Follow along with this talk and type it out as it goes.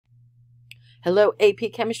Hello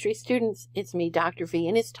AP Chemistry students, it's me Dr. V,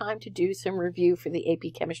 and it's time to do some review for the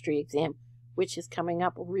AP Chemistry exam, which is coming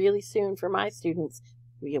up really soon for my students.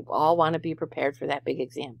 We all want to be prepared for that big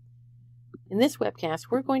exam. In this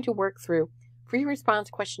webcast, we're going to work through free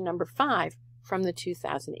response question number 5 from the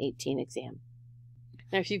 2018 exam.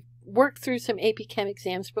 Now, if you've worked through some AP Chem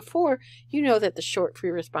exams before, you know that the short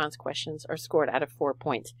free response questions are scored out of 4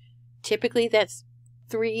 points. Typically, that's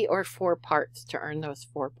 3 or 4 parts to earn those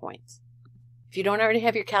 4 points. If you don't already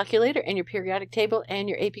have your calculator and your periodic table and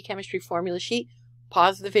your AP Chemistry formula sheet,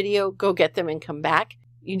 pause the video, go get them, and come back.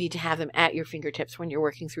 You need to have them at your fingertips when you're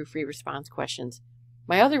working through free response questions.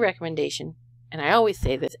 My other recommendation, and I always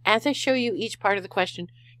say this, as I show you each part of the question,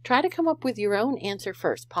 try to come up with your own answer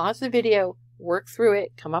first. Pause the video, work through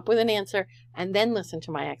it, come up with an answer, and then listen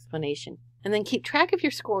to my explanation. And then keep track of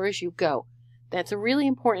your score as you go. That's a really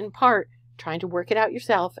important part, trying to work it out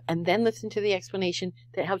yourself and then listen to the explanation.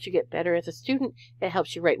 That helps you get better as a student. It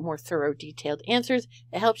helps you write more thorough, detailed answers.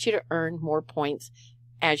 It helps you to earn more points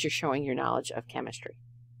as you're showing your knowledge of chemistry.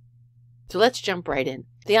 So let's jump right in.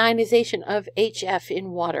 The ionization of HF in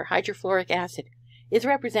water, hydrofluoric acid, is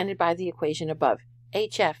represented by the equation above.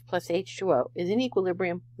 HF plus H2O is in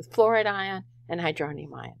equilibrium with fluoride ion and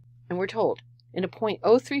hydronium ion. And we're told in a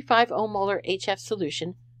 0.0350 molar HF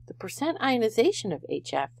solution, the percent ionization of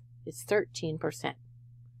HF is 13%.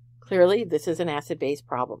 Clearly, this is an acid-base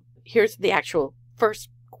problem. Here's the actual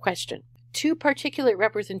first question. 2 particulate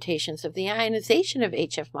representations of the ionization of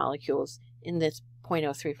HF molecules in this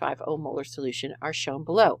 0.0350 molar solution are shown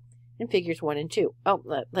below in figures 1 and 2.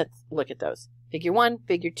 Let's look at those. Figure 1,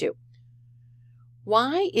 figure 2.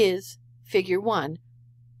 Why is figure 1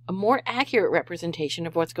 a more accurate representation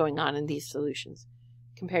of what's going on in these solutions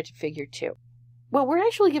compared to figure 2? Well, we're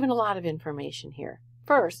actually given a lot of information here.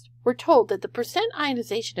 First, we're told that the percent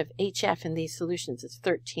ionization of HF in these solutions is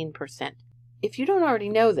 13%. If you don't already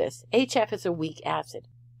know this, HF is a weak acid.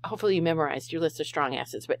 Hopefully you memorized your list of strong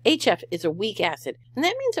acids, but HF is a weak acid, and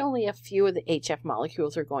that means only a few of the HF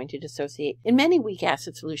molecules are going to dissociate. In many weak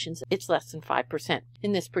acid solutions, it's less than 5%.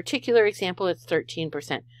 In this particular example, it's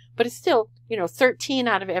 13%, but it's still, 13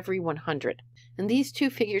 out of every 100. And these two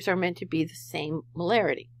figures are meant to be the same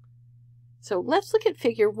molarity. So let's look at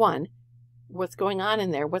figure 1. What's going on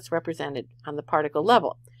in there, what's represented on the particle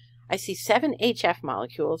level. I see 7 HF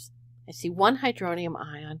molecules, I see 1 hydronium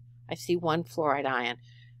ion, I see 1 fluoride ion.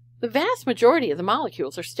 The vast majority of the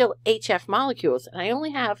molecules are still HF molecules, and I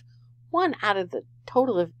only have 1 out of the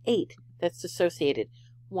total of 8 that's dissociated.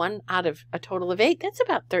 1 out of a total of 8, that's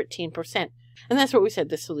about 13%. And that's what we said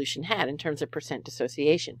the solution had in terms of percent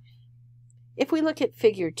dissociation. If we look at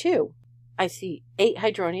figure 2, I see 8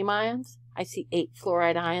 hydronium ions, I see 8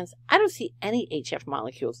 fluoride ions. I don't see any HF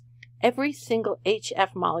molecules. Every single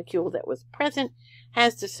HF molecule that was present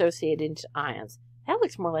has dissociated into ions. That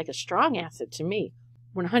looks more like a strong acid to me,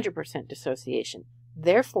 100% dissociation.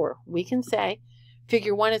 Therefore, we can say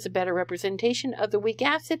figure 1 is a better representation of the weak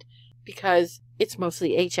acid because it's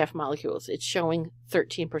mostly HF molecules. It's showing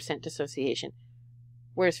 13% dissociation,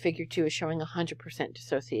 whereas figure 2 is showing 100%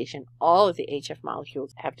 dissociation. All of the HF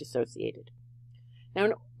molecules have dissociated. Now,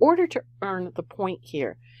 in order to earn the point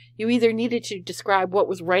here, you either needed to describe what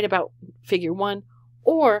was right about figure 1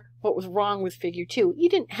 or what was wrong with figure 2. You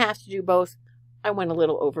didn't have to do both. I went a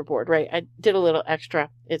little overboard, right? I did a little extra.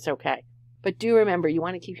 It's okay. But do remember, you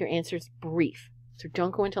want to keep your answers brief. So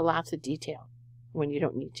don't go into lots of detail when you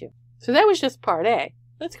don't need to. So that was just part A.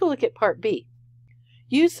 Let's go look at part B.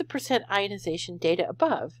 Use the percent ionization data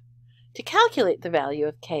above to calculate the value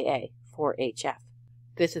of Ka for HF.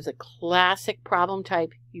 This is a classic problem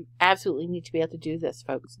type. You absolutely need to be able to do this,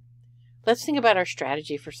 folks. Let's think about our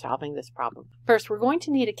strategy for solving this problem. First, we're going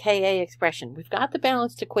to need a Ka expression. We've got the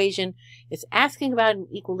balanced equation. It's asking about an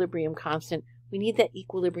equilibrium constant. We need that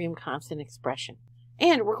equilibrium constant expression.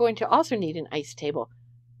 And we're going to also need an ice table.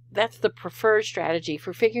 That's the preferred strategy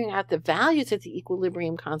for figuring out the values of the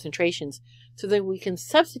equilibrium concentrations so that we can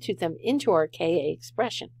substitute them into our Ka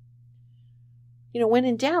expression. When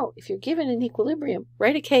in doubt, if you're given an equilibrium,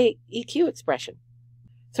 write a KEQ expression.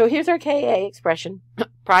 So here's our Ka expression.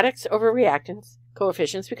 Products over reactants.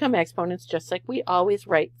 Coefficients become exponents, just like we always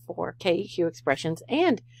write for KEQ expressions.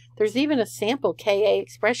 And there's even a sample Ka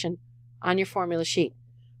expression on your formula sheet.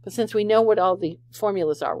 But since we know what all the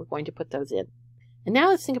formulas are, we're going to put those in. And now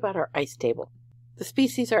let's think about our ice table. The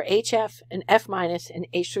species are HF and F- and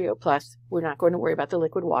H3O+. We're not going to worry about the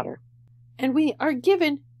liquid water. And we are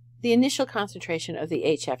given the initial concentration of the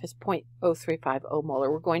HF is 0.0350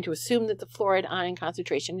 molar. We're going to assume that the fluoride ion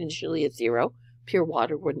concentration initially is 0. Pure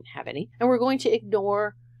water wouldn't have any. And we're going to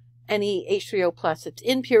ignore any H3O+ that's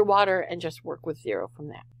in pure water and just work with 0 from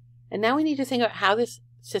that. And now we need to think about how this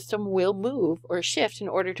system will move or shift in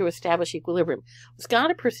order to establish equilibrium. It's got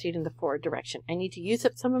to proceed in the forward direction. I need to use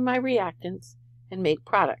up some of my reactants and make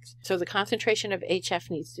products. So the concentration of HF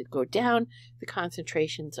needs to go down. The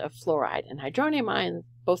concentrations of fluoride and hydronium ions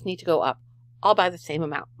both need to go up, all by the same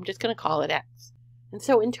amount. I'm just going to call it X. And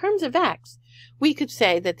so in terms of X, we could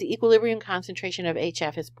say that the equilibrium concentration of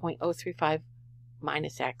HF is 0.035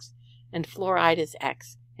 minus X, and fluoride is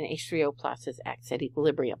X, and H3O plus is X at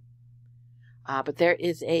equilibrium. But there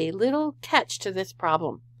is a little catch to this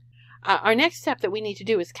problem. Our next step that we need to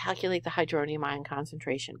do is calculate the hydronium ion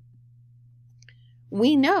concentration.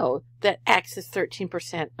 We know that X is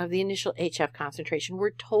 13% of the initial HF concentration.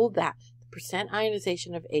 We're told that the percent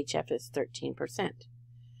ionization of HF is 13%.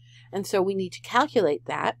 And so we need to calculate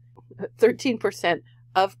that, 13%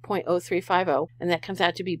 of 0.0350, and that comes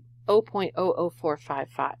out to be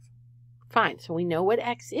 0.00455. Fine, so we know what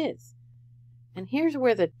X is. And here's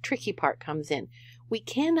where the tricky part comes in. We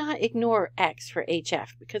cannot ignore X for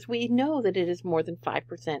HF because we know that it is more than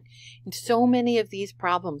 5%. In so many of these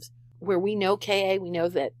problems where we know Ka, we know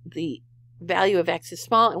that the value of X is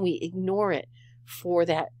small and we ignore it for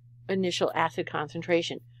that initial acid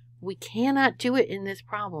concentration. We cannot do it in this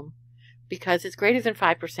problem because it's greater than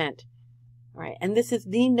 5%. All right, and this is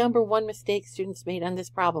the number one mistake students made on this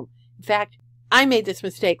problem. In fact, I made this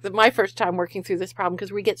mistake my first time working through this problem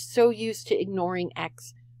because we get so used to ignoring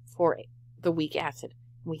X for the weak acid.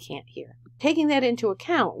 We can't here. Taking that into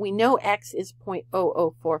account, we know X is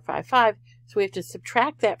 0.00455, so we have to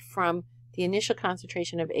subtract that from the initial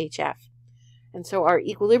concentration of HF. And so our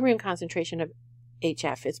equilibrium concentration of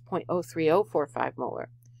HF is 0.03045 molar.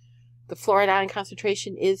 The fluoride ion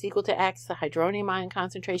concentration is equal to X, the hydronium ion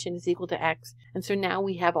concentration is equal to X, and so now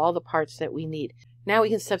we have all the parts that we need. Now we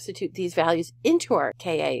can substitute these values into our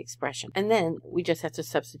Ka expression, and then we just have to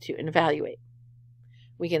substitute and evaluate.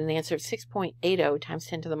 We get an answer of 6.80 times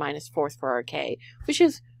 10 to the minus fourth for our Ka, which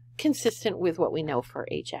is consistent with what we know for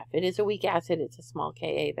HF. It is a weak acid, it's a small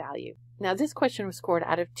Ka value. Now this question was scored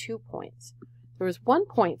out of 2 points. There was 1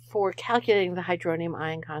 point for calculating the hydronium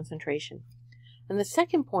ion concentration, and the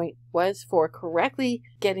second point was for correctly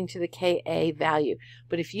getting to the Ka value.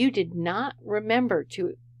 But if you did not remember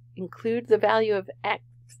to include the value of X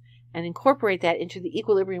and incorporate that into the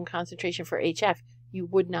equilibrium concentration for HF, you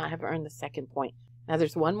would not have earned the second point. Now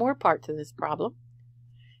there's one more part to this problem.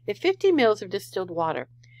 If 50 mils of distilled water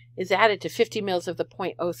is added to 50 mils of the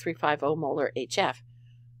 0.0350 molar HF,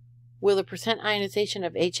 will the percent ionization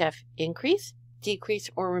of HF increase, decrease,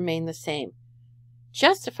 or remain the same?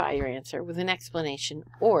 Justify your answer with an explanation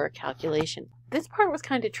or calculation. This part was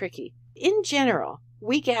kind of tricky. In general,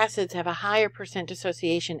 weak acids have a higher percent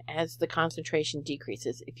dissociation as the concentration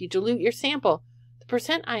decreases. If you dilute your sample, the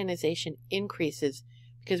percent ionization increases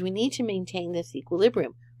because we need to maintain this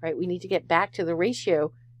equilibrium, right? We need to get back to the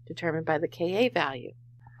ratio determined by the Ka value.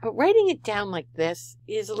 But writing it down like this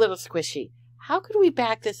is a little squishy. How could we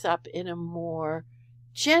back this up in a more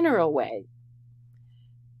general way?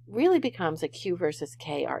 Really becomes a Q versus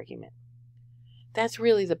K argument. That's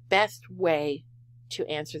really the best way to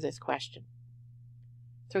answer this question.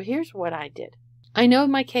 So here's what I did. I know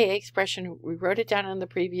my Ka expression, we wrote it down on the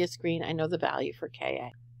previous screen. I know the value for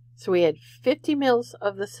Ka. So we had 50 mils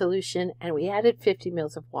of the solution and we added 50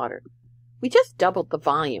 mils of water. We just doubled the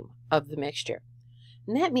volume of the mixture.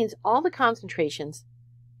 And that means all the concentrations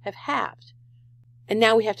have halved. And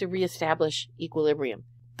now we have to reestablish equilibrium.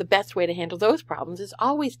 The best way to handle those problems is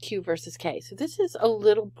always Q versus K. So this is a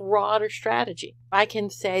little broader strategy. I can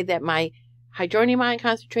say that my hydronium ion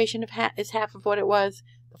concentration is half of what it was.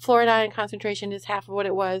 The fluoride ion concentration is half of what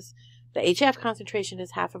it was. The HF concentration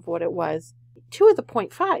is half of what it was. Two of the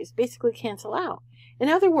 0.5s basically cancel out. In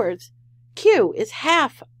other words, Q is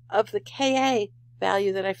half of the Ka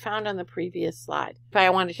value that I found on the previous slide. If I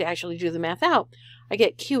wanted to actually do the math out, I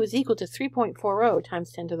get Q is equal to 3.40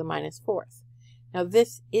 times 10 to the minus fourth. Now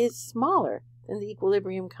this is smaller than the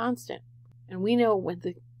equilibrium constant. And we know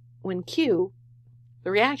when Q,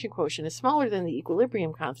 the reaction quotient, is smaller than the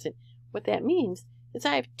equilibrium constant, what that means is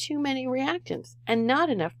I have too many reactants and not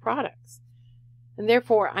enough products. And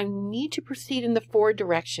therefore, I need to proceed in the forward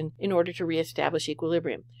direction in order to reestablish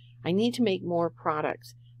equilibrium. I need to make more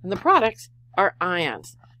products. And the products are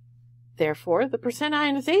ions. Therefore, the percent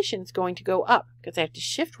ionization is going to go up because I have to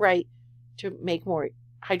shift right to make more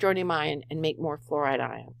hydronium ion and make more fluoride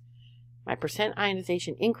ion. My percent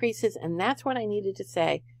ionization increases, and that's what I needed to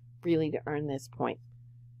say really to earn this point.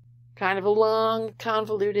 Kind of a long,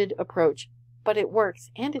 convoluted approach, but it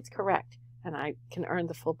works and it's correct, and I can earn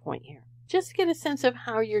the full point here. Just to get a sense of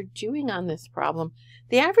how you're doing on this problem,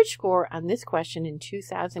 the average score on this question in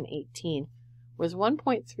 2018 was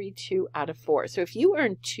 1.32 out of 4. So if you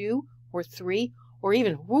earned 2 or 3 or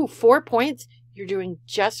even 4 points, you're doing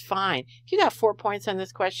just fine. If you got 4 points on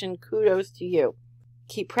this question, kudos to you.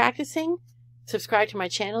 Keep practicing. Subscribe to my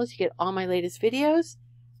channel to get all my latest videos.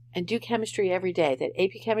 And do chemistry every day. That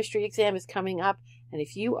AP Chemistry exam is coming up. And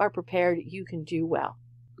if you are prepared, you can do well.